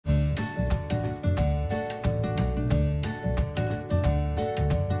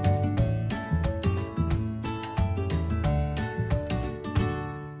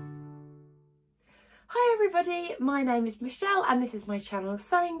everybody, my name is Michelle and this is my channel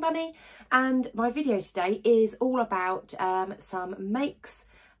Sewing Bunny, and my video today is all about some makes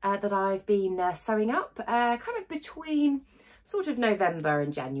that I've been sewing up kind of between sort of November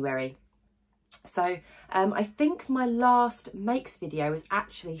and January. So I think my last makes video was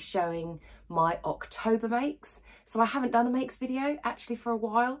actually showing my October makes, so I haven't done a makes video actually for a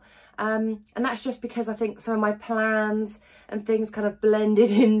while, and that's just because I think some of my plans and things kind of blended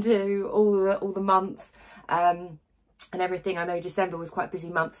into all the months and everything. I know December was quite a busy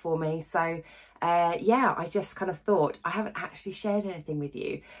month for me, so yeah, I just kind of thought I haven't actually shared anything with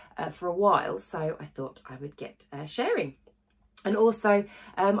you for a while, so I thought I would get sharing. And also,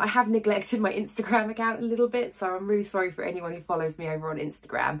 I have neglected my Instagram account a little bit, so I'm really sorry for anyone who follows me over on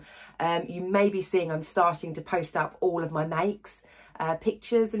Instagram. You may be seeing I'm starting to post up all of my makes,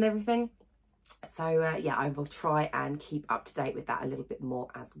 pictures and everything. So yeah, I will try and keep up to date with that a little bit more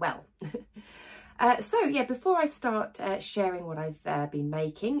as well. So yeah, before I start sharing what I've been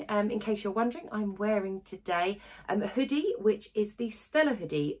making, in case you're wondering, I'm wearing today a hoodie, which is the Stella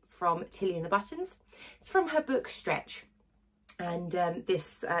hoodie from Tilly and the Buttons. It's from her book Stretch. And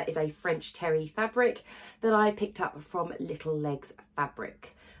this is a French terry fabric that I picked up from Little Legs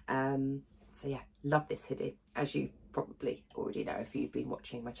Fabric. So yeah, love this hoodie, as you probably already know if you've been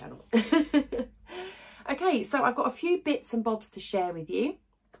watching my channel. Okay, so I've got a few bits and bobs to share with you.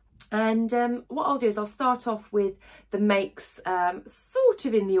 And what I'll do is I'll start off with the makes sort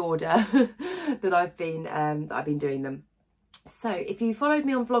of in the order that I've been doing them. So if you followed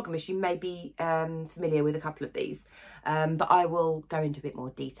me on Vlogmas, you may be familiar with a couple of these, but I will go into a bit more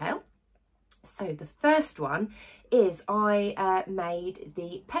detail. So the first one is I made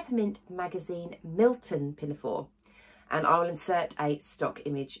the Peppermint Magazine Milton pinafore, and I will insert a stock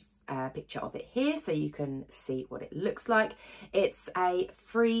image picture of it here so you can see what it looks like. It's a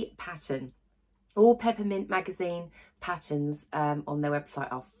free pattern. All Peppermint Magazine patterns on their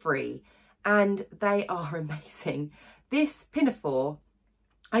website are free, and they are amazing. This pinafore,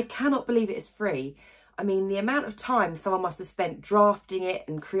 I cannot believe it is free. I mean, the amount of time someone must have spent drafting it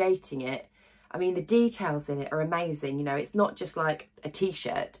and creating it. I mean, the details in it are amazing. You know, it's not just like a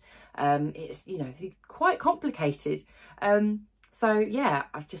t-shirt. It's, you know, quite complicated. So yeah,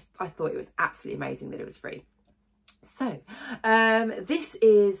 I thought it was absolutely amazing that it was free. So this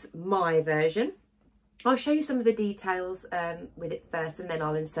is my version. I'll show you some of the details with it first, and then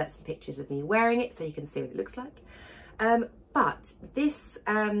I'll insert some pictures of me wearing it so you can see what it looks like. But this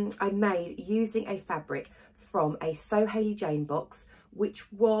I made using a fabric from a Sew Hayley Jane box,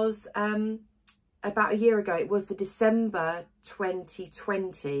 which was about a year ago. It was the December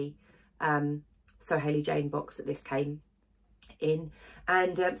 2020 Sew Hayley Jane box that this came in,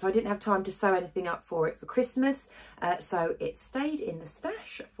 and so I didn't have time to sew anything up for it for Christmas, so it stayed in the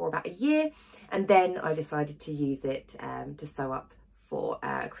stash for about a year, and then I decided to use it to sew up for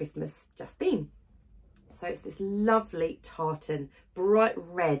Christmas just been. So it's this lovely tartan, bright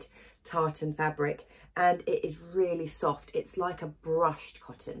red tartan fabric, and it is really soft. It's like a brushed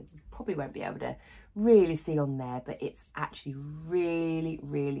cotton. You probably won't be able to really see on there, but it's actually really,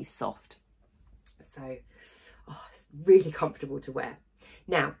 really soft. So it's really comfortable to wear.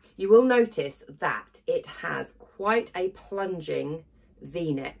 Now, you will notice that it has quite a plunging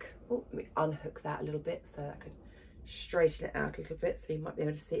V-neck. Oh, let me unhook that a little bit so I can straighten it out a little bit so you might be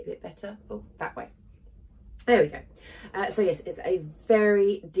able to see it a bit better. Oh, that way. There we go. So yes, it's a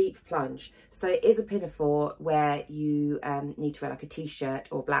very deep plunge. So it is a pinafore where you need to wear like a t-shirt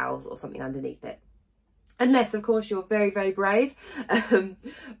or blouse or something underneath it. Unless, of course, you're very, very brave.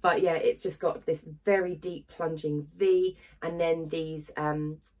 But yeah, it's just got this very deep plunging V, and then these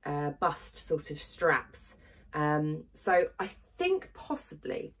bust sort of straps. So I think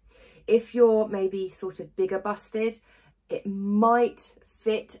possibly if you're maybe sort of bigger busted, it might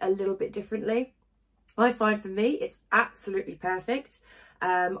fit a little bit differently. I find for me, it's absolutely perfect.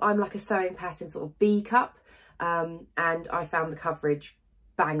 I'm like a sewing pattern sort of B cup, and I found the coverage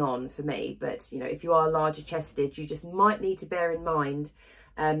bang on for me. But, you know, if you are larger chested, you just might need to bear in mind,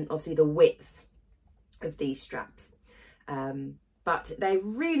 obviously, the width of these straps. But they're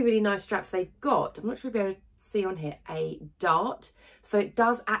really, really nice straps. They've got, I'm not sure if you'll be able to see on here, a dart. So it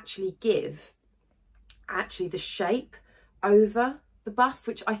does actually give the shape over the bust,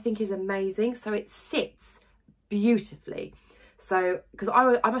 which I think is amazing. So it sits beautifully. So, because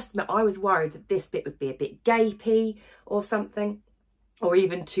I must admit, I was worried that this bit would be a bit gapey or something, or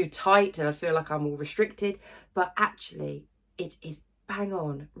even too tight and I feel like I'm all restricted, but actually it is bang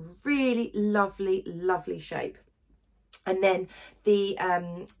on. Really lovely, lovely shape. And then the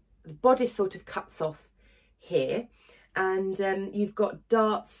bodice sort of cuts off here, and you've got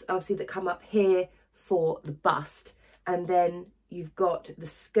darts obviously that come up here for the bust, and then you've got the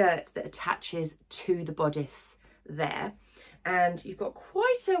skirt that attaches to the bodice there, and you've got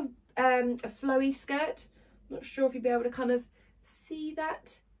quite a flowy skirt. I'm not sure if you'll be able to kind of see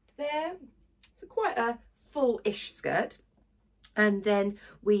that there. So quite a full-ish skirt. And then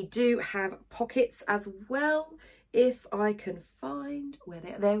we do have pockets as well, if I can find where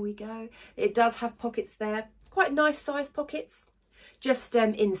they are. There we go. It does have pockets there, quite nice size pockets, just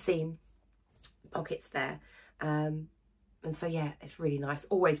inseam pockets there. And so yeah, it's really nice.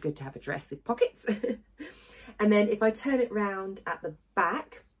 Always good to have a dress with pockets. And then if I turn it round at the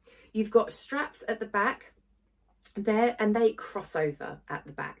back, you've got straps at the back there, and they cross over at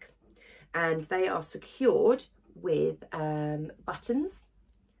the back, and they are secured with buttons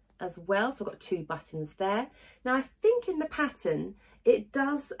as well. So I've got 2 buttons there. Now I think in the pattern it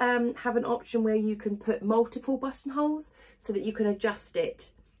does have an option where you can put multiple buttonholes so that you can adjust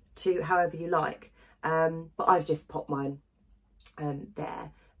it to however you like, but I've just popped mine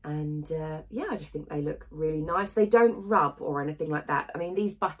there, and yeah, I just think they look really nice. They don't rub or anything like that. I mean,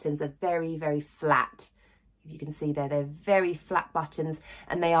 these buttons are very, very flat. You can see there, they're very flat buttons,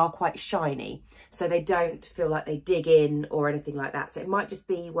 and they are quite shiny, so they don't feel like they dig in or anything like that. So it might just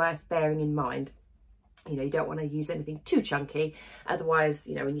be worth bearing in mind. You know, you don't want to use anything too chunky, otherwise,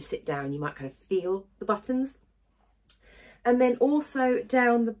 you know, when you sit down you might kind of feel the buttons. And then also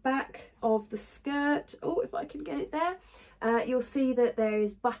down the back of the skirt, oh, if I can get it there, you'll see that there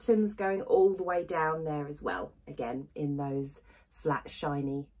is buttons going all the way down there as well, again in those flat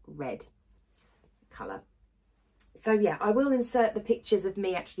shiny red colour. So yeah, I will insert the pictures of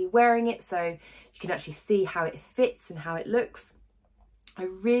me actually wearing it so you can actually see how it fits and how it looks. I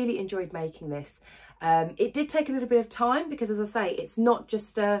really enjoyed making this. It did take a little bit of time because, as I say, it's not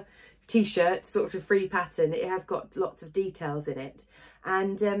just a t-shirt sort of free pattern. It has got lots of details in it.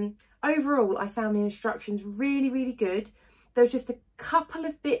 And overall, I found the instructions really, really good. There was just a couple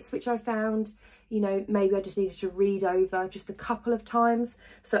of bits which I found, you know, maybe I just needed to read over just a couple of times.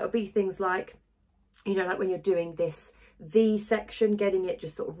 So it'll be things like, you know, like when you're doing this V section, getting it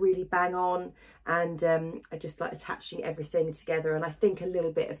just sort of really bang on, and just like attaching everything together. And I think a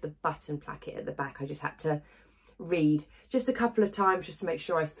little bit of the button placket at the back, I just had to read just a couple of times just to make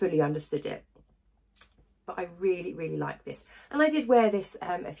sure I fully understood it. But I really, really like this. And I did wear this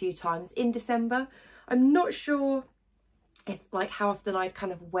a few times in December. I'm not sure if like how often I'd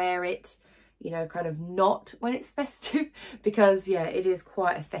kind of wear it, you know, kind of not when it's festive, because yeah, it is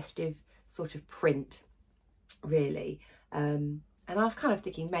quite a festive sort of print, really. And I was kind of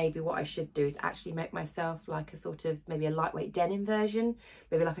thinking maybe what I should do is actually make myself like a sort of maybe a lightweight denim version,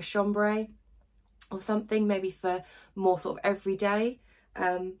 maybe like a chambray or something, maybe for more sort of everyday,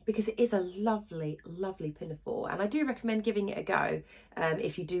 because it is a lovely, lovely pinafore, and I do recommend giving it a go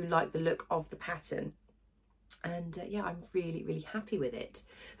if you do like the look of the pattern. And yeah, I'm really, really happy with it.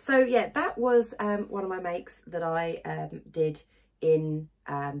 So yeah, that was one of my makes that I did in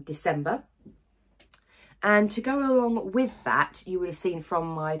December. And to go along with that, you would have seen from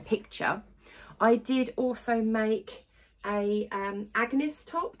my picture, I did also make a Agnes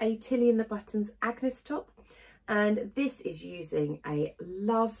top, a Tilly and the Buttons Agnes top. And this is using a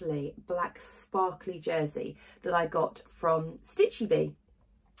lovely black sparkly jersey that I got from Stitchy Bee.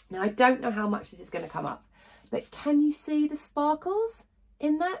 Now, I don't know how much this is going to come up, but can you see the sparkles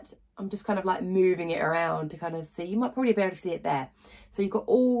in that? I'm just kind of like moving it around to kind of see. You might probably be able to see it there. So you've got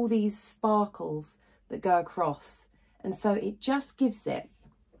all these sparkles that go across. And so it just gives it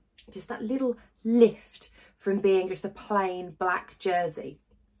just that little lift from being just a plain black jersey.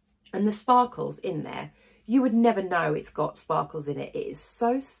 And the sparkles in there, you would never know it's got sparkles in it. It is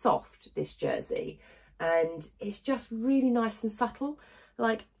so soft, this jersey, and it's just really nice and subtle.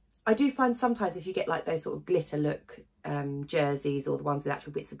 Like, I do find sometimes if you get like those sort of glitter look jerseys, or the ones with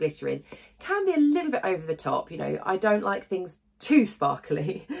actual bits of glitter in, can be a little bit over the top. You know, I don't like things too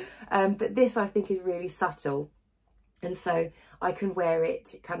sparkly, but this I think is really subtle. And so I can wear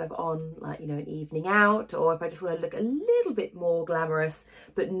it kind of on like, you know, an evening out, or if I just want to look a little bit more glamorous,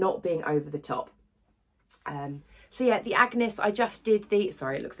 but not being over the top. So yeah, the Agnes, I just did the,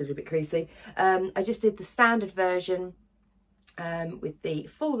 sorry, it looks a little bit creasy. I just did the standard version with the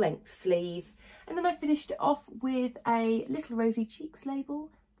full length sleeve. And then I finished it off with a little Rosy Cheeks label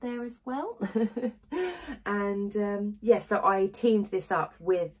there as well. And yeah, so I teamed this up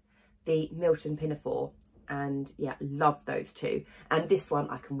with the Milton Pinafore. And yeah, love those two. And this one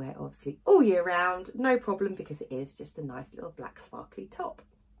I can wear obviously all year round, no problem, because it is just a nice little black sparkly top.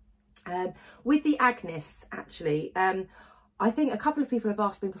 With the Agnes, actually, I think a couple of people have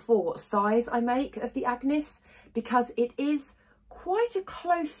asked me before what size I make of the Agnes, because it is quite a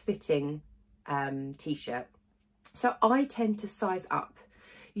close fitting t-shirt. So I tend to size up.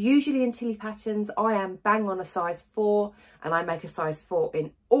 Usually in Tilly patterns, I am bang on a size 4, and I make a size 4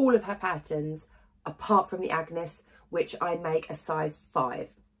 in all of her patterns, apart from the Agnes, which I make a size 5,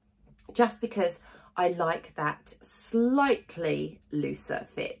 just because I like that slightly looser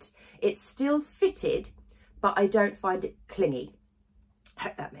fit. It's still fitted, but I don't find it clingy. I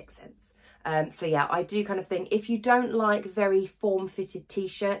hope that makes sense. So yeah, I do kind of think if you don't like very form-fitted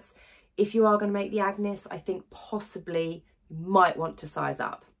t-shirts, if you are going to make the Agnes, I think possibly you might want to size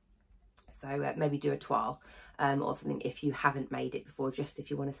up. So maybe do a toile or something if you haven't made it before, just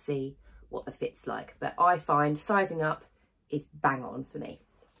if you want to see what the fit's like. But I find sizing up is bang on for me.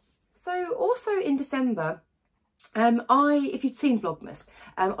 So also in December, if you'd seen Vlogmas,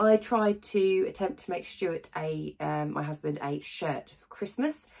 I tried to attempt to make Stuart, my husband, a shirt for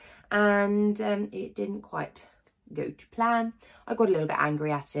Christmas, and it didn't quite go to plan. I got a little bit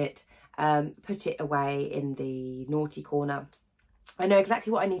angry at it, put it away in the naughty corner. I know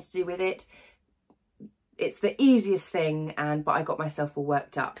exactly what I need to do with it. It's the easiest thing, but I got myself all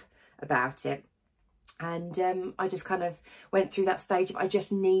worked up about it. And I just kind of went through that stage of I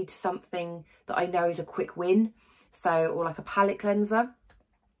just need something that I know is a quick win. So, or like a palette cleanser.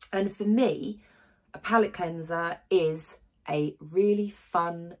 And for me, a palette cleanser is a really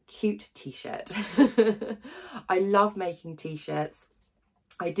fun, cute t-shirt. I love making t-shirts.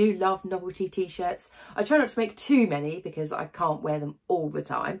 I do love novelty t-shirts. I try not to make too many because I can't wear them all the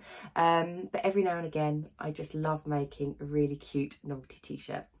time. But every now and again, I just love making a really cute novelty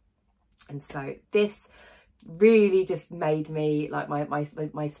t-shirt. And so this really just made me, like,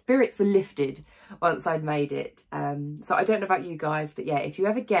 my spirits were lifted once I'd made it. So I don't know about you guys, but yeah, if you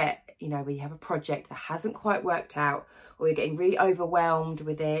ever get, you know, where you have a project that hasn't quite worked out, or you're getting really overwhelmed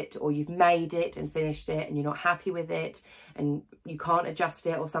with it, or you've made it and finished it and you're not happy with it and you can't adjust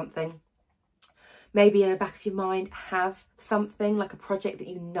it or something, maybe in the back of your mind have something like a project that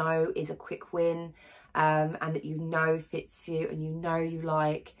you know is a quick win, and that you know fits you and you know you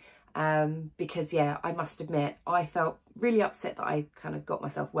like. Because yeah, I must admit, I felt really upset that I kind of got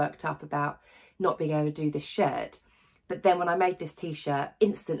myself worked up about not being able to do this shirt. But then when I made this t-shirt,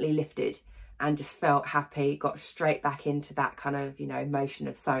 instantly lifted and just felt happy, got straight back into that kind of, you know, motion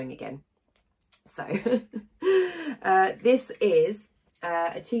of sewing again. So this is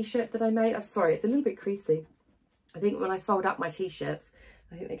a t-shirt that I made. I'm sorry, it's a little bit creasy. I think when I fold up my t-shirts,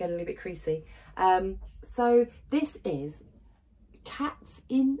 I think they get a little bit creasy. So this is Cats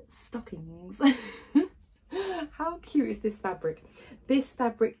in Stockings. How cute is this fabric? This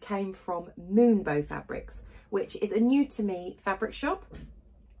fabric came from Moonbow Fabrics, which is a new to me fabric shop,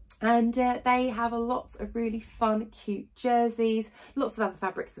 and they have lots of really fun, cute jerseys, lots of other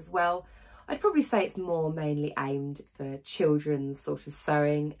fabrics as well. I'd probably say it's more mainly aimed for children's sort of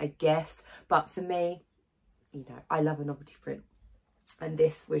sewing, I guess, but for me, you know, I love a novelty print, and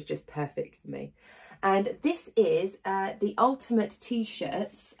this was just perfect for me. And this is the Ultimate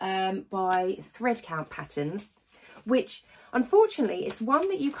T-shirts by Threadcount Patterns, which unfortunately it's one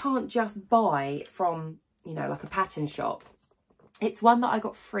that you can't just buy from, you know, like a pattern shop. It's one that I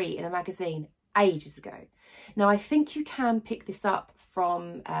got free in a magazine ages ago. Now I think you can pick this up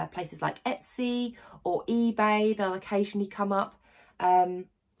from places like Etsy or eBay. They'll occasionally come up,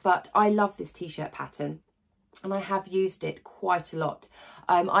 but I love this T-shirt pattern and I have used it quite a lot.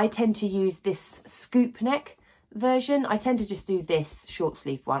 I tend to use this scoop neck version. I tend to just do this short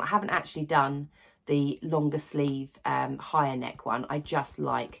sleeve one. I haven't actually done the longer sleeve higher neck one. I just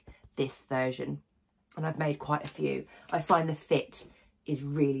like this version, and I've made quite a few. I find the fit is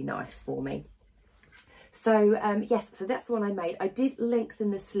really nice for me. So yes, so that's the one I made. I did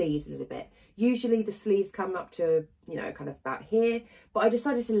lengthen the sleeves a little bit. Usually the sleeves come up to, you know, kind of about here, but I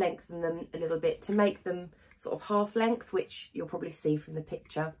decided to lengthen them a little bit to make them sort of half length, which you'll probably see from the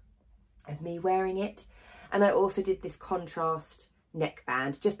picture of me wearing it. And I also did this contrast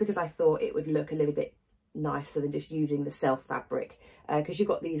neckband just because I thought it would look a little bit nicer than just using the self fabric, because you've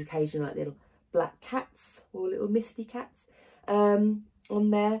got these occasional like little black cats or little misty cats on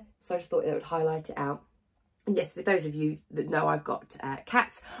there, so I just thought it would highlight it out. And yes, for those of you that know, I've got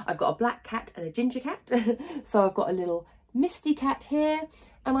cats. I've got a black cat and a ginger cat. So I've got a little misty cat here,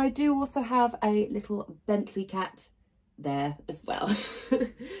 and I do also have a little Bentley cat there as well.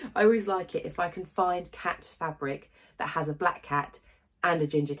 I always like it if I can find cat fabric that has a black cat and a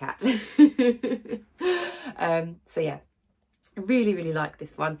ginger cat. So yeah, I really like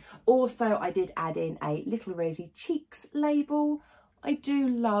this one. Also, I did add in a Little Rosy Cheeks label. I do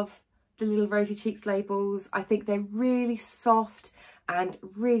love the Little Rosy Cheeks labels. I think they're really soft and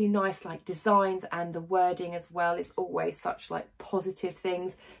really nice like designs, and the wording as well is always such like positive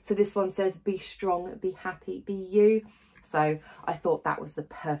things. So this one says, be strong, be happy, be you. So I thought that was the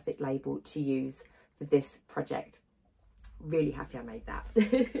perfect label to use for this project. Really happy I made that.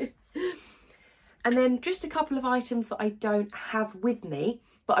 And then just a couple of items that I don't have with me,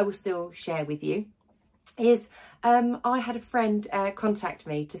 but I will still share with you, is I had a friend contact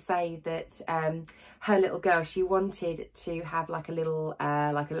me to say that her little girl, she wanted to have like a little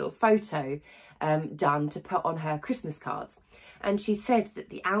photo done to put on her Christmas cards. And she said that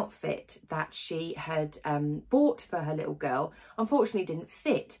the outfit that she had bought for her little girl unfortunately didn't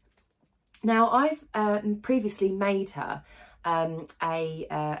fit. Now, I've previously made her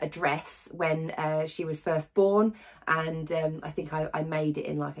a dress when she was first born, and I think I made it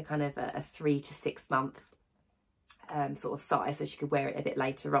in like a kind of a 3 to 6 month sort of size, so she could wear it a bit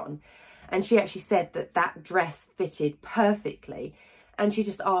later on. And she actually said that that dress fitted perfectly, and she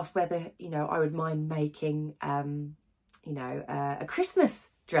just asked whether, you know, I would mind making you know, a Christmas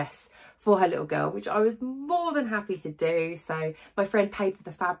dress for her little girl, which I was more than happy to do. So my friend paid for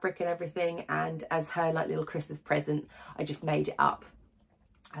the fabric and everything, and as her like little Christmas present, I just made it up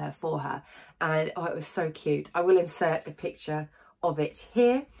for her. And oh, it was so cute. I will insert a picture of it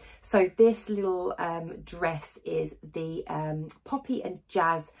here. So this little dress is the Poppy and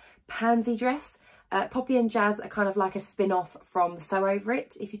Jazz pansy dress. Poppy and Jazz are kind of like a spin-off from Sew Over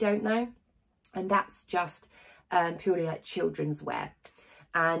It, if you don't know, and that's just purely like children's wear.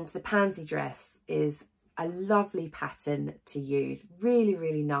 And the pansy dress is a lovely pattern to use, really,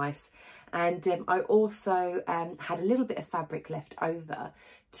 really nice. And I also had a little bit of fabric left over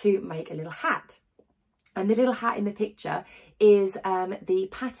to make a little hat. And the little hat in the picture is the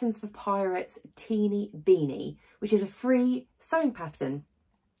Patterns for Pirates Teeny Beanie, which is a free sewing pattern.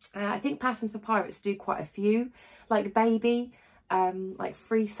 I think Patterns for Pirates do quite a few, like baby, like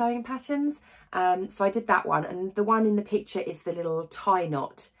free sewing patterns. So I did that one, and the one in the picture is the little tie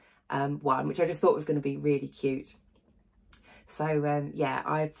knot one, which I just thought was going to be really cute. So yeah,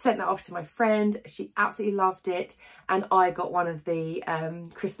 I've sent that off to my friend. She absolutely loved it, and I got one of the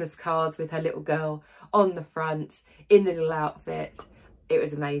Christmas cards with her little girl on the front in the little outfit. It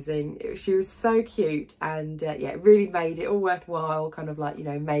was amazing. She was so cute, and yeah, it really made it all worthwhile, kind of like, you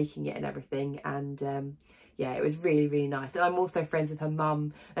know, making it and everything. And yeah, it was really, really nice. And I'm also friends with her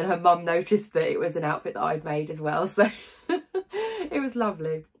mum, and her mum noticed that it was an outfit that I'd made as well. So it was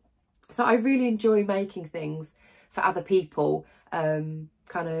lovely. So I really enjoy making things for other people, kind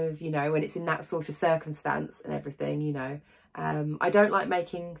of, you know, when it's in that sort of circumstance and everything, you know. I don't like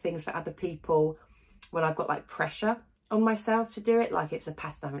making things for other people when I've got like pressure on myself to do it, like it's a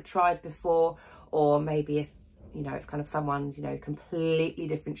pattern I haven't tried before, or maybe if, you know, it's kind of someone's, you know, completely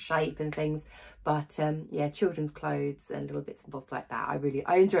different shape and things. But yeah, children's clothes and little bits and bobs like that,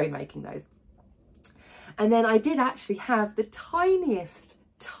 I enjoy making those. And then I did actually have the tiniest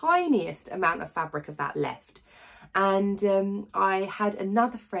amount of fabric of that left. And I had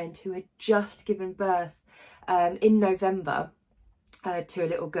another friend who had just given birth in November to a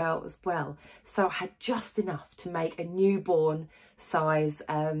little girl as well. So I had just enough to make a newborn size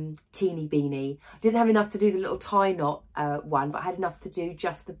teeny beanie. I didn't have enough to do the little tie knot one, but I had enough to do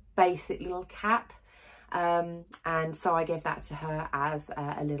just the basic little cap. And so I gave that to her as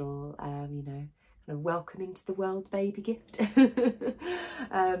a little, you know, kind of welcoming to the world baby gift.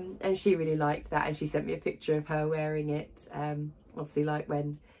 And she really liked that, and she sent me a picture of her wearing it, obviously like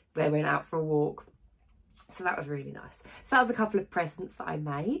when they went out for a walk. So that was really nice. So that was a couple of presents that I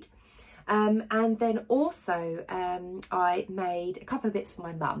made. And then also I made a couple of bits for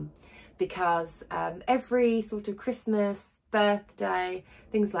my mum, because every sort of Christmas, birthday,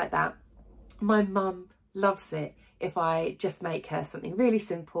 things like that, my mum loves it if I just make her something really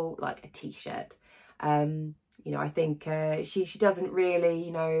simple like a t-shirt. You know, I think she doesn't really,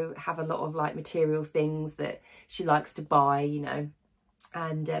 you know, have a lot of like material things that she likes to buy, you know,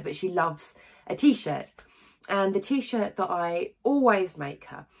 and but she loves a t-shirt. And the t-shirt that I always make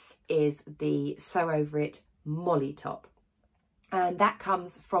her is the Sew Over It Molly top. And that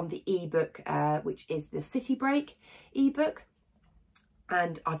comes from the ebook, which is the City Break ebook.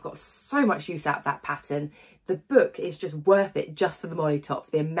 And I've got so much use out of that pattern. The book is just worth it just for the Molly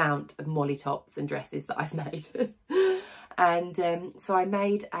top, the amount of Molly tops and dresses that I've made. And so I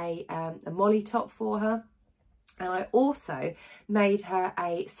made a Molly top for her. And I also made her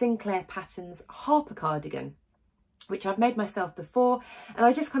a Sinclair Patterns Harper cardigan, which I've made myself before. And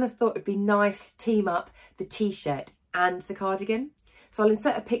I just kind of thought it'd be nice to team up the t-shirt and the cardigan. So I'll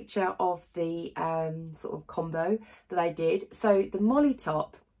insert a picture of the sort of combo that I did. So the Molly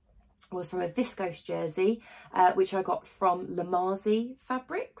top was from a viscose jersey, which I got from Lamazi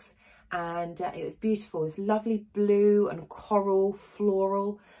Fabrics, and it was beautiful. It's lovely blue and coral,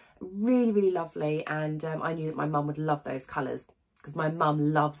 floral, really, really lovely. And I knew that my mum would love those colours because my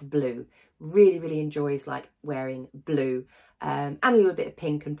mum loves blue, really, really enjoys like wearing blue, and a little bit of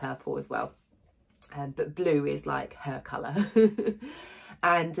pink and purple as well. But blue is like her colour.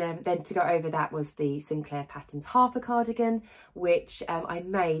 And then to go over that was the Sinclair Patterns Harper cardigan, which I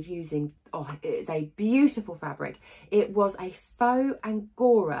made using, oh, it's a beautiful fabric. It was a faux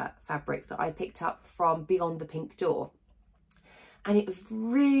Angora fabric that I picked up from Beyond the Pink Door. And it was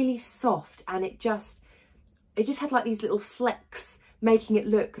really soft, and it just had like these little flecks making it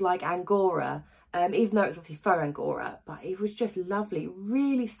look like Angora, even though it was obviously faux Angora, but it was just lovely,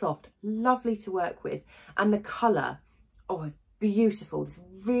 really soft, lovely to work with. And the colour, oh, it's beautiful, this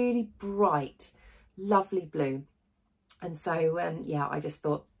really bright, lovely blue. And so, yeah, I just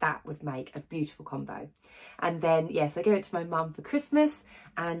thought that would make a beautiful combo. And then, yes, I gave it to my mum for Christmas,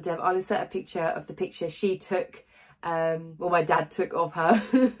 and I'll insert a picture of the picture she took, well, my dad took of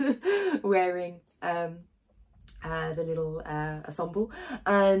her wearing the little ensemble,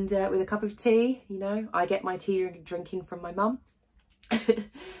 and with a cup of tea. You know, I get my tea drinking from my mum.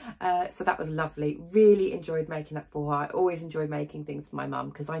 So that was lovely. Really enjoyed making that for her. I always enjoy making things for my mum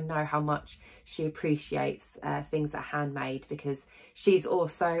because I know how much she appreciates things that are handmade, because she's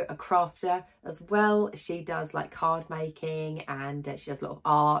also a crafter as well. She does like card making, and she does a lot of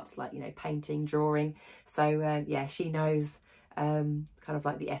art, like, you know, painting, drawing. So yeah, she knows kind of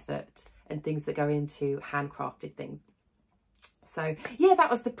like the effort and things that go into handcrafted things. So yeah, that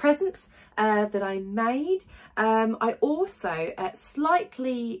was the presents that I made. I also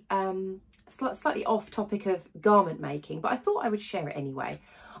slightly off topic of garment making, but I thought I would share it anyway.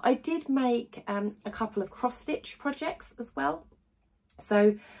 I did make a couple of cross stitch projects as well.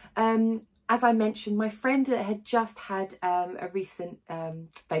 So as I mentioned, my friend that had just had a recent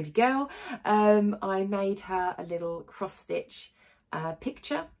baby girl, I made her a little cross stitch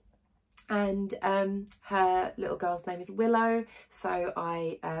picture. And her little girl's name is Willow, so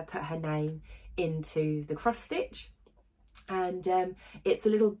I put her name into the cross stitch. And it's a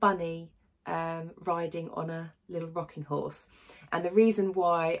little bunny riding on a little rocking horse. And the reason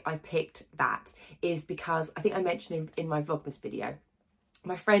why I picked that is because I think I mentioned in my Vlogmas video,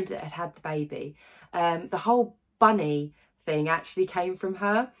 my friend that had had the baby, the whole bunny thing actually came from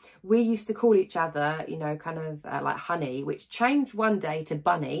her. We used to call each other, you know, kind of like Honey, which changed one day to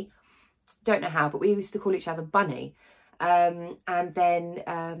Bunny. Don't know how, but we used to call each other Bunny. And then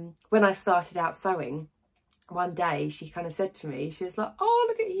when I started out sewing, one day she kind of said to me, she was like, "Oh,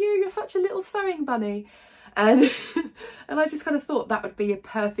 look at you, you're such a little sewing bunny." And and I just kind of thought that would be a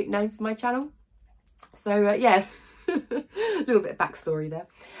perfect name for my channel. So yeah, a little bit of backstory there.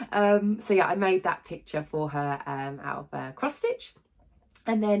 So yeah, I made that picture for her out of cross stitch.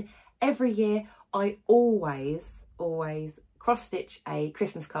 And then every year I always cross stitch a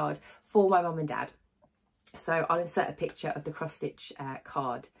Christmas card for my mum and dad. So I'll insert a picture of the cross stitch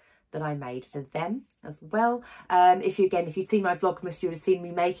card that I made for them as well. If you'd seen my Vlogmas, you would have seen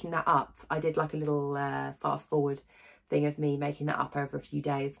me making that up. I did like a little fast forward thing of me making that up over a few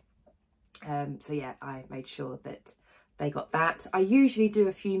days. So yeah, I made sure that they got that. I usually do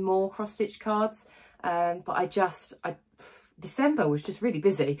a few more cross stitch cards, but December was just really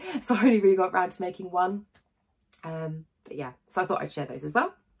busy, so I only really got around to making one. But yeah, so I thought I'd share those as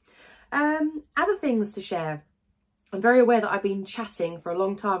well. Other things to share. I'm very aware that I've been chatting for a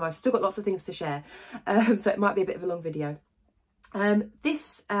long time. I've still got lots of things to share, so it might be a bit of a long video.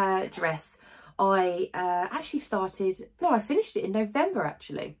 This dress I actually I finished it in November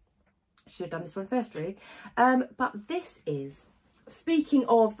actually. Should have done this one first really. But this is, speaking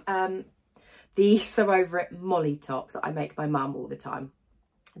of the Sew Over It Molly top that I make my mum all the time,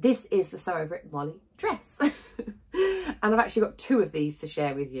 this is the Sew Over It Molly dress. And I've actually got two of these to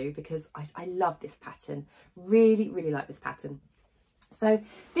share with you because I love this pattern. Really, really like this pattern. So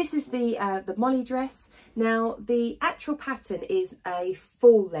this is the Molly dress. Now the actual pattern is a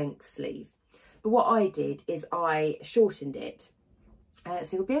full length sleeve, but what I did is I shortened it.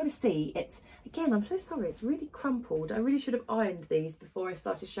 So you'll be able to see it's, again, I'm so sorry, it's really crumpled. I really should have ironed these before I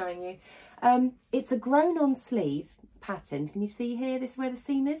started showing you. It's a grown on sleeve pattern. Can you see here? This is where the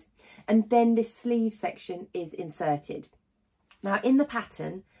seam is. And then this sleeve section is inserted. Now in the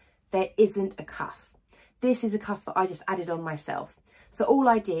pattern, there isn't a cuff. This is a cuff that I just added on myself. So all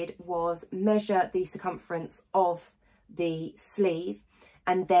I did was measure the circumference of the sleeve,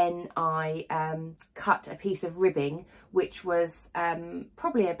 and then I cut a piece of ribbing, which was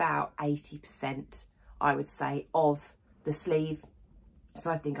probably about 80%, I would say, of the sleeve. So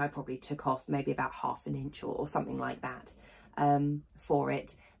I think I probably took off maybe about ½ an inch or something like that for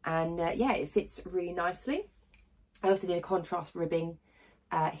it. And yeah, it fits really nicely. I also did a contrast ribbing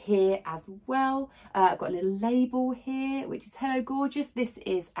here as well. I've got a little label here, which is Hello Gorgeous. This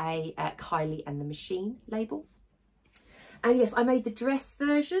is a Kylie and the Machine label. And yes, I made the dress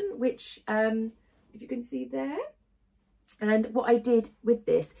version, which if you can see there. And what I did with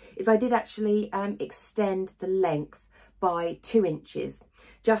this is I did actually extend the length by 2 inches,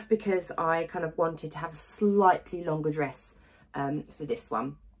 just because I kind of wanted to have a slightly longer dress for this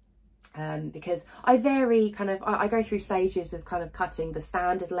one. Because I vary I go through stages of kind of cutting the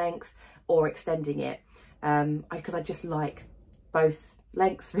standard length or extending it, because I just like both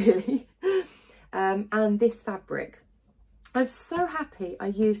lengths really. And this fabric, I'm so happy I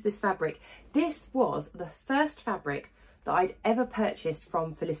used this fabric. This was the first fabric that I'd ever purchased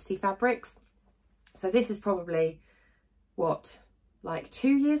from Felicity Fabrics. So this is probably, what, like 2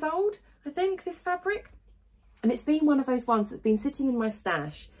 years old, I think, this fabric. And it's been one of those ones that's been sitting in my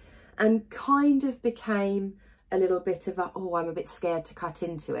stash and kind of became a little bit of a, oh, I'm a bit scared to cut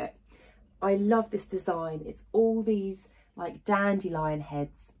into it. I love this design. It's all these like dandelion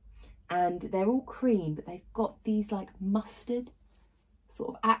heads, and they're all cream, but they've got these like mustard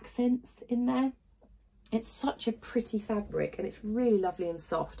sort of accents in there. It's such a pretty fabric, and it's really lovely and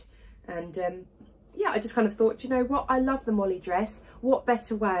soft. And yeah, I just kind of thought, you know what, I love the Molly dress. What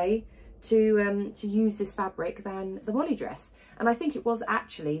better way to use this fabric than the Molly dress? And I think it was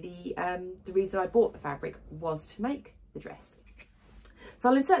actually the reason I bought the fabric was to make the dress. So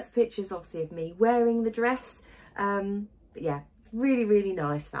I'll insert some pictures obviously of me wearing the dress. But yeah, it's really, really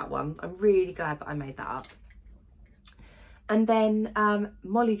nice, that one. I'm really glad that I made that up. And then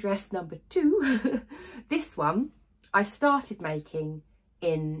Molly dress number 2. This one I started making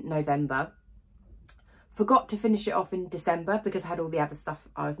in November. Forgot to finish it off in December because I had all the other stuff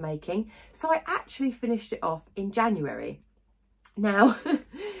I was making. So I actually finished it off in January. Now,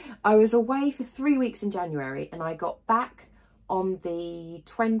 I was away for 3 weeks in January, and I got back on the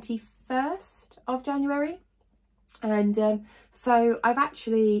 21st of January. And so I've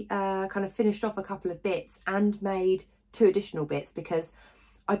actually kind of finished off a couple of bits and made 2 additional bits, because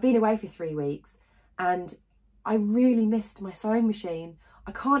I'd been away for 3 weeks and I really missed my sewing machine.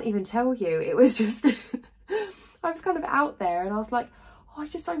 I can't even tell you. It was just, I was kind of out there and I was like, oh,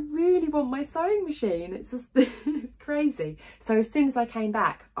 I really want my sewing machine. It's just it's crazy. So as soon as I came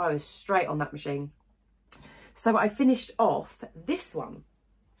back, I was straight on that machine. So I finished off this one,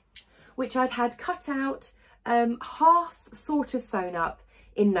 which I'd had cut out, half sort of sewn up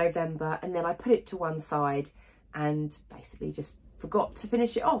in November, and then I put it to one side and basically just forgot to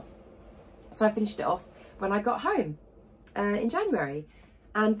finish it off. So I finished it off when I got home in January.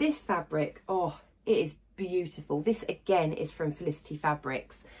 And this fabric, oh, it is beautiful. This again is from Felicity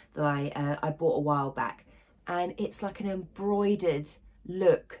Fabrics that I bought a while back, and it's like an embroidered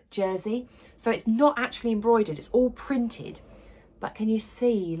look jersey. So it's not actually embroidered, it's all printed, but can you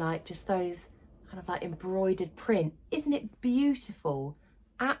see like just those kind of like embroidered print? Isn't it beautiful?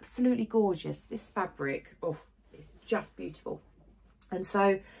 Absolutely gorgeous. This fabric, oh, it's just beautiful. And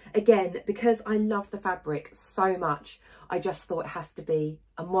so again, because I love the fabric so much, I just thought it has to be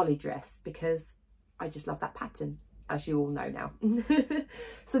a Molly dress, because I just love that pattern, as you all know now.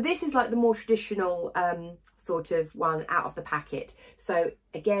 So this is like the more traditional sort of one out of the packet. So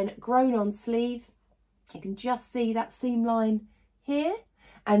again, grown on sleeve. You can just see that seam line here,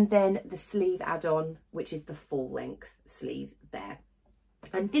 and then the sleeve add-on, which is the full length sleeve there.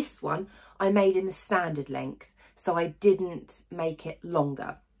 And this one I made in the standard length, so I didn't make it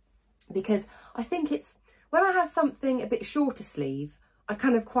longer, because I think it's, when I have something a bit shorter sleeve, I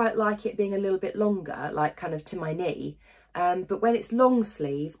kind of quite like it being a little bit longer, like kind of to my knee. But when it's long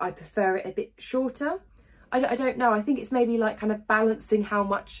sleeve, I prefer it a bit shorter. I don't know, I think it's maybe like kind of balancing how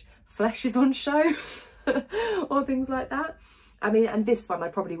much flesh is on show or things like that. I mean, and this one I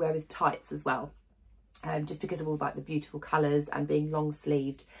probably wear with tights as well. Just because of all like the beautiful colours and being long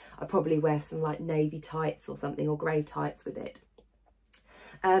sleeved, I probably wear some like navy tights or something, or grey tights with it.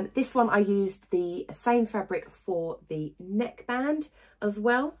 This one I used the same fabric for the neckband as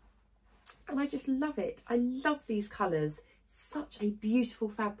well, and I just love it. I love these colours. Such a beautiful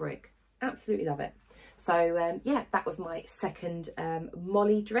fabric, absolutely love it. So yeah, that was my second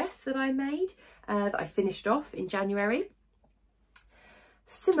Molly dress that I made, that I finished off in January.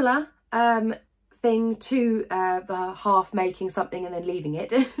 Similar thing to the half making something and then leaving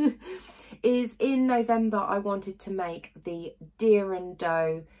it is in November I wanted to make the Deer and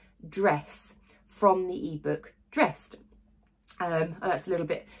Doe dress from the ebook Dressed. And that's a little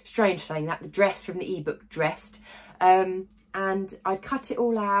bit strange saying that, the dress from the ebook Dressed. and I'd cut it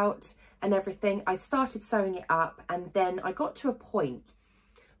all out and everything. I started sewing it up, and then I got to a point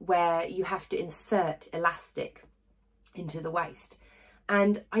where you have to insert elastic into the waist,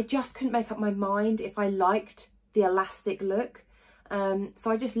 and I just couldn't make up my mind if I liked the elastic look. So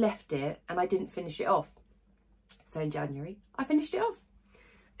I just left it and I didn't finish it off. So in January I finished it off,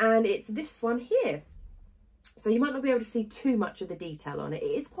 and it's this one here. So you might not be able to see too much of the detail on it.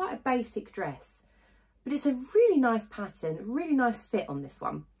 It is quite a basic dress, but it's a really nice pattern, really nice fit on this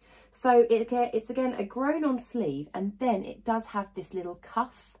one. So it's again a grown on sleeve, and then it does have this little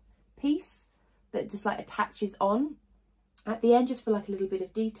cuff piece that just like attaches on at the end, just for like a little bit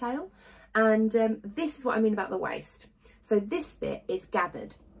of detail. And this is what I mean about the waist. So this bit is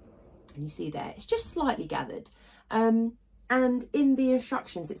gathered, and you see there, it's just slightly gathered. And in the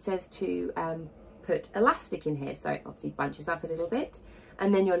instructions, it says to put elastic in here. So it obviously bunches up a little bit,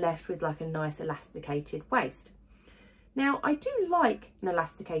 and then you're left with like a nice elasticated waist. Now, I do like an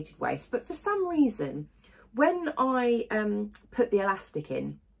elasticated waist, but for some reason, when I put the elastic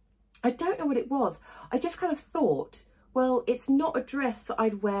in, I don't know what it was. I just kind of thought, well, it's not a dress that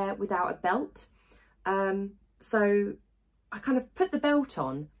I'd wear without a belt. So I kind of put the belt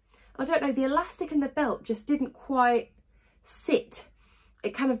on. I don't know, the elastic and the belt just didn't quite sit.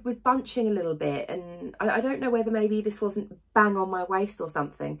 It kind of was bunching a little bit, and I don't know whether maybe this wasn't bang on my waist or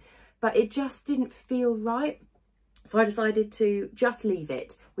something, but it just didn't feel right. So I decided to just leave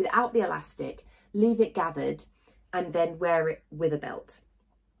it without the elastic, leave it gathered, and then wear it with a belt.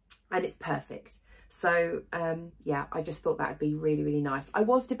 And it's perfect. So yeah, I just thought that would be really, really nice. I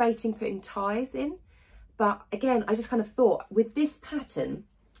was debating putting ties in, but again, I just kind of thought with this pattern,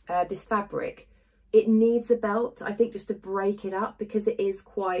 this fabric, it needs a belt, I think, just to break it up, because it is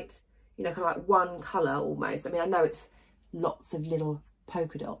quite, you know, kind of like one colour almost. I mean, I know it's lots of little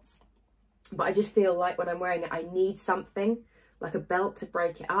polka dots, but I just feel like when I'm wearing it, I need something like a belt to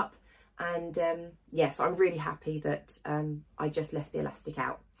break it up. And yes, I'm really happy that I just left the elastic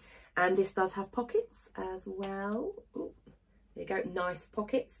out. And this does have pockets as well. Ooh, there you go, nice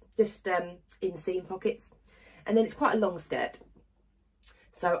pockets, just inseam pockets. And then it's quite a long skirt.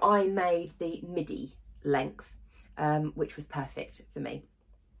 So I made the midi length, which was perfect for me.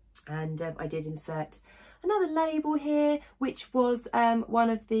 And I did insert another label here, which was one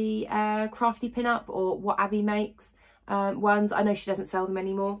of the Crafty Pinup, or What Abby Makes ones. I know she doesn't sell them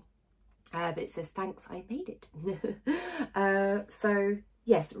anymore, but it says, thanks, I made it. So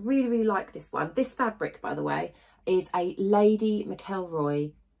yes, really, really like this one. This fabric, by the way, is a Lady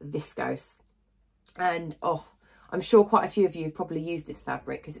McElroy viscose. And oh, I'm sure quite a few of you have probably used this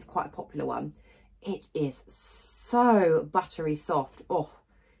fabric because it's quite a popular one. It is so buttery soft. Oh,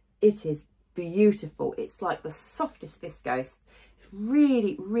 it is beautiful. It's like the softest viscose. It's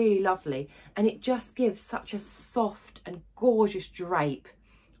really, really lovely. And it just gives such a soft and gorgeous drape.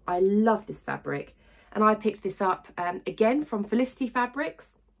 I love this fabric. And I picked this up again from Felicity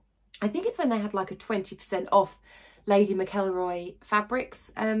Fabrics. I think it's when they had like a 20% off Lady McElroy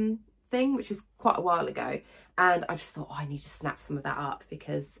fabrics thing, which was quite a while ago. And I just thought, oh, I need to snap some of that up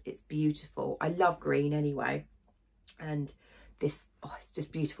because it's beautiful. I love green anyway. And this, oh, it's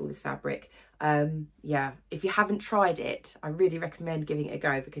just beautiful, this fabric. Yeah, if you haven't tried it, I really recommend giving it a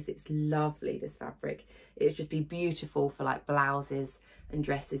go because it's lovely, this fabric. It would just be beautiful for like blouses and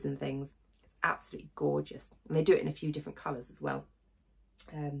dresses and things. It's absolutely gorgeous. And they do it in a few different colours as well.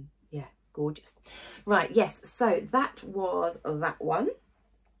 Yeah, gorgeous. Right, yes, so that was that one.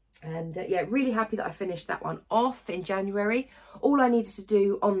 And yeah, really happy that I finished that one off in January. All I needed to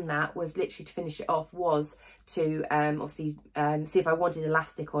do on that was literally to finish it off was to obviously see if I wanted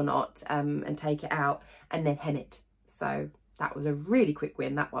elastic or not, and take it out and then hem it. So that was a really quick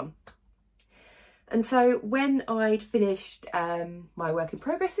win, that one. And so when I'd finished my work in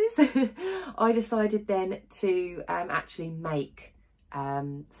progresses, I decided then to actually make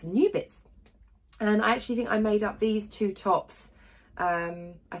some new bits. And I actually think I made up these two tops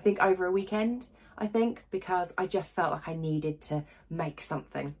I think over a weekend, because I just felt like I needed to make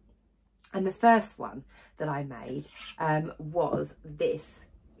something. And the first one that I made was this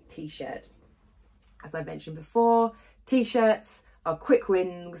t-shirt. As I mentioned before, t-shirts are quick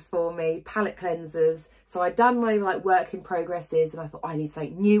wins for me, palette cleansers. So I'd done my like work in progresses and I thought, I need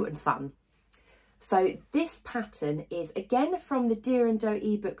something new and fun. So this pattern is again from the Deer and Doe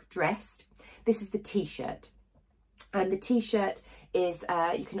ebook Dressed. This is the t-shirt. And the t-shirt is,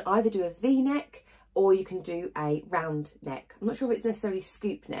 you can either do a V-neck or you can do a round neck. I'm not sure if it's necessarily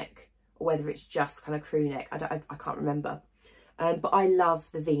scoop neck or whether it's just kind of crew neck. I can't remember. But I love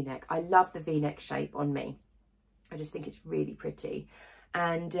the V-neck. I love the V-neck shape on me. I just think it's really pretty.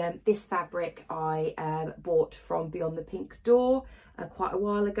 And this fabric I bought from Beyond the Pink Door quite a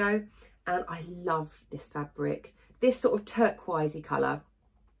while ago, and I love this fabric. This sort of turquoisey colour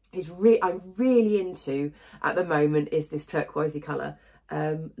is I'm really into at the moment, is this turquoisey colour.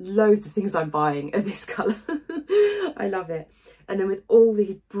 Loads of things I'm buying are this colour. I love it. And then with all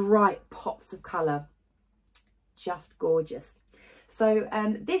these bright pops of colour, just gorgeous. So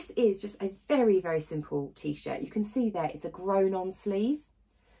this is just a very, very simple t-shirt. You can see there it's a grown on sleeve.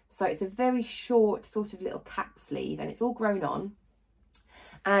 So it's a very short sort of little cap sleeve, and it's all grown on.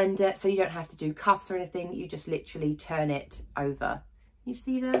 And so you don't have to do cuffs or anything. You just literally turn it over. You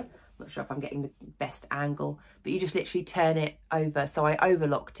see there? I'm not sure if I'm getting the best angle, but you just literally turn it over. So I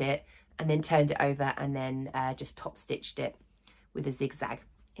overlocked it and then turned it over, and then just top stitched it with a zigzag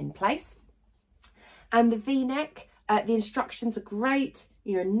in place. And the V-neck, the instructions are great,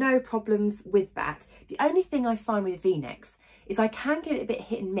 you know, no problems with that. The only thing I find with V-necks is I can get it a bit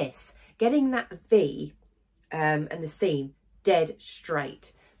hit and miss, getting that V and the seam dead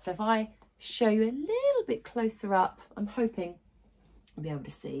straight. So if I show you a little bit closer up, I'm hoping I'll be able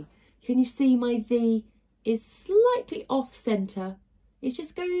to see. Can you see my V is slightly off centre? It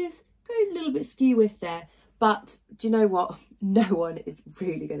just goes a little bit skew with there. But do you know what? No one is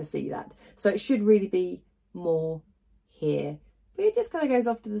really going to see that. So it should really be more here. But it just kind of goes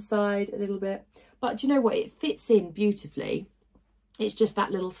off to the side a little bit. But do you know what? It fits in beautifully. It's just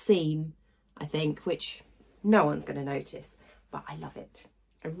that little seam, I think, which no one's going to notice. But I love it.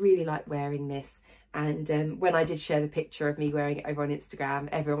 I really like wearing this. And when I did share the picture of me wearing it over on Instagram,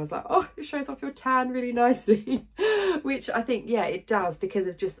 everyone was like, oh, it shows off your tan really nicely. Which I think, yeah, it does, because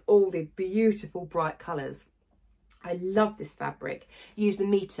of just all the beautiful bright colours. I love this fabric. Use the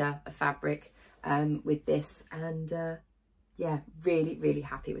metre of fabric with this, and yeah, really, really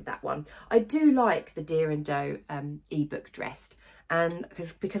happy with that one. I do like the Deer and Doe ebook dressed, and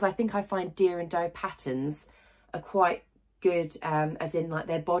because I think I find Deer and Doe patterns are quite good, as in like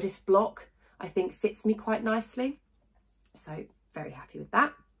their bodice block, I think fits me quite nicely. So very happy with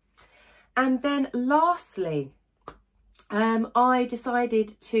that. And then lastly, I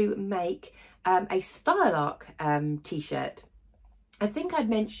decided to make a Style Arc t-shirt. I think I'd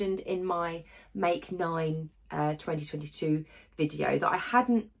mentioned in my Make 9 2022 video that I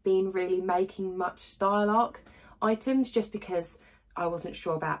hadn't been really making much Style Arc items, just because I wasn't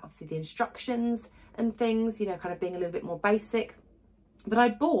sure about obviously the instructions and things, you know, kind of being a little bit more basic. But I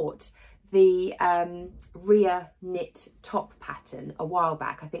bought the Rhea knit top pattern a while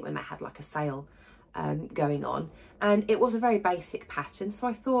back, I think when they had like a sale going on, and it was a very basic pattern. So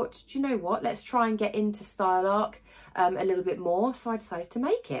I thought, do you know what, let's try and get into Style Arc a little bit more. So I decided to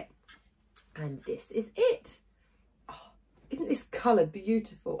make it, and this is it. Oh, isn't this colour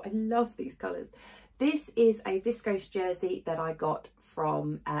beautiful? I love these colours. This is a viscose jersey that I got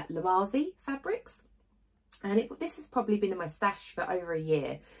from Lamazi Fabrics, and this has probably been in my stash for over a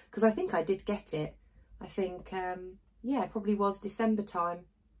year, because I think I did get it, I think yeah, it probably was December time,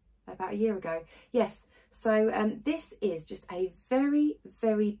 about a year ago. Yes, so this is just a very,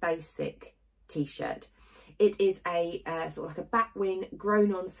 very basic t-shirt. It is a sort of like a back wing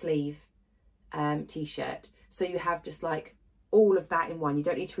grown on sleeve t-shirt. So you have just like all of that in one. You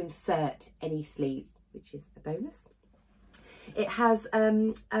don't need to insert any sleeve, which is a bonus. It has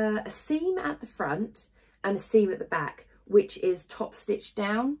a seam at the front and a seam at the back, which is top stitched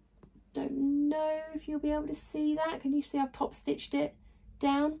down. Don't know if you'll be able to see that. Can you see I've top stitched it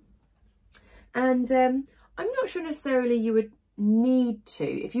down? And I'm not sure necessarily you would need to.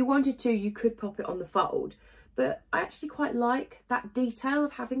 If you wanted to, you could pop it on the fold, but I actually quite like that detail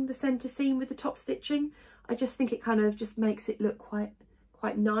of having the centre seam with the top stitching. I just think it kind of just makes it look quite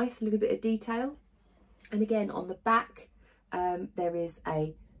nice, a little bit of detail. And again, on the back, there is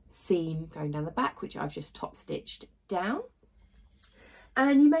a seam going down the back, which I've just top stitched down.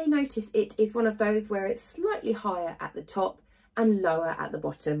 And you may notice it is one of those where it's slightly higher at the top and lower at the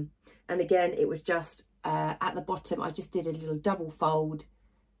bottom. And again, it was just at the bottom, I just did a little double fold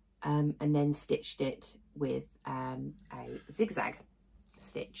and then stitched it with a zigzag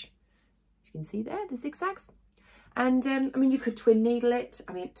stitch. You can see there the zigzags. And I mean, you could twin needle it.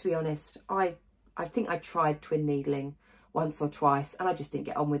 I mean, to be honest, I think I tried twin needling once or twice and I just didn't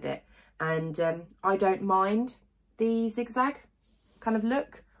get on with it. And I don't mind the zigzag kind of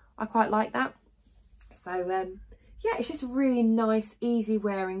look. I quite like that. So yeah, it's just a really nice, easy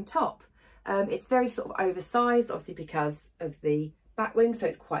wearing top. It's very sort of oversized, obviously because of the back wing, so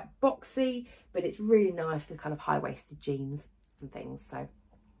it's quite boxy, but it's really nice with kind of high-waisted jeans and things. So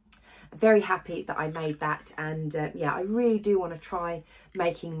very happy that I made that, and yeah, I really do want to try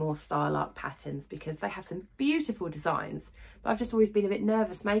making more style art patterns because they have some beautiful designs, but I've just always been a bit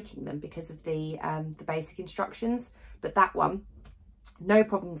nervous making them because of the basic instructions. But that one, no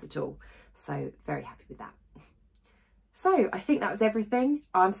problems at all, so very happy with that. So I think that was everything.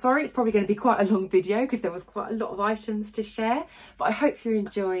 I'm sorry, it's probably going to be quite a long video because there was quite a lot of items to share, but I hope you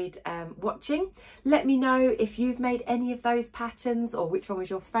enjoyed watching. Let me know if you've made any of those patterns or which one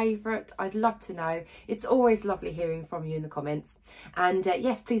was your favourite. I'd love to know. It's always lovely hearing from you in the comments. And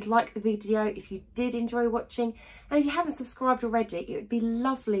yes, please like the video if you did enjoy watching. And if you haven't subscribed already, it would be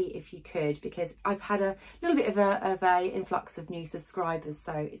lovely if you could, because I've had a little bit of a influx of new subscribers,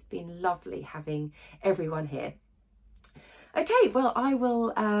 so it's been lovely having everyone here. Okay, well, I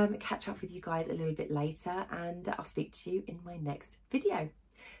will catch up with you guys a little bit later, and I'll speak to you in my next video.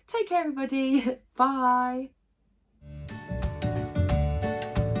 Take care, everybody. Bye.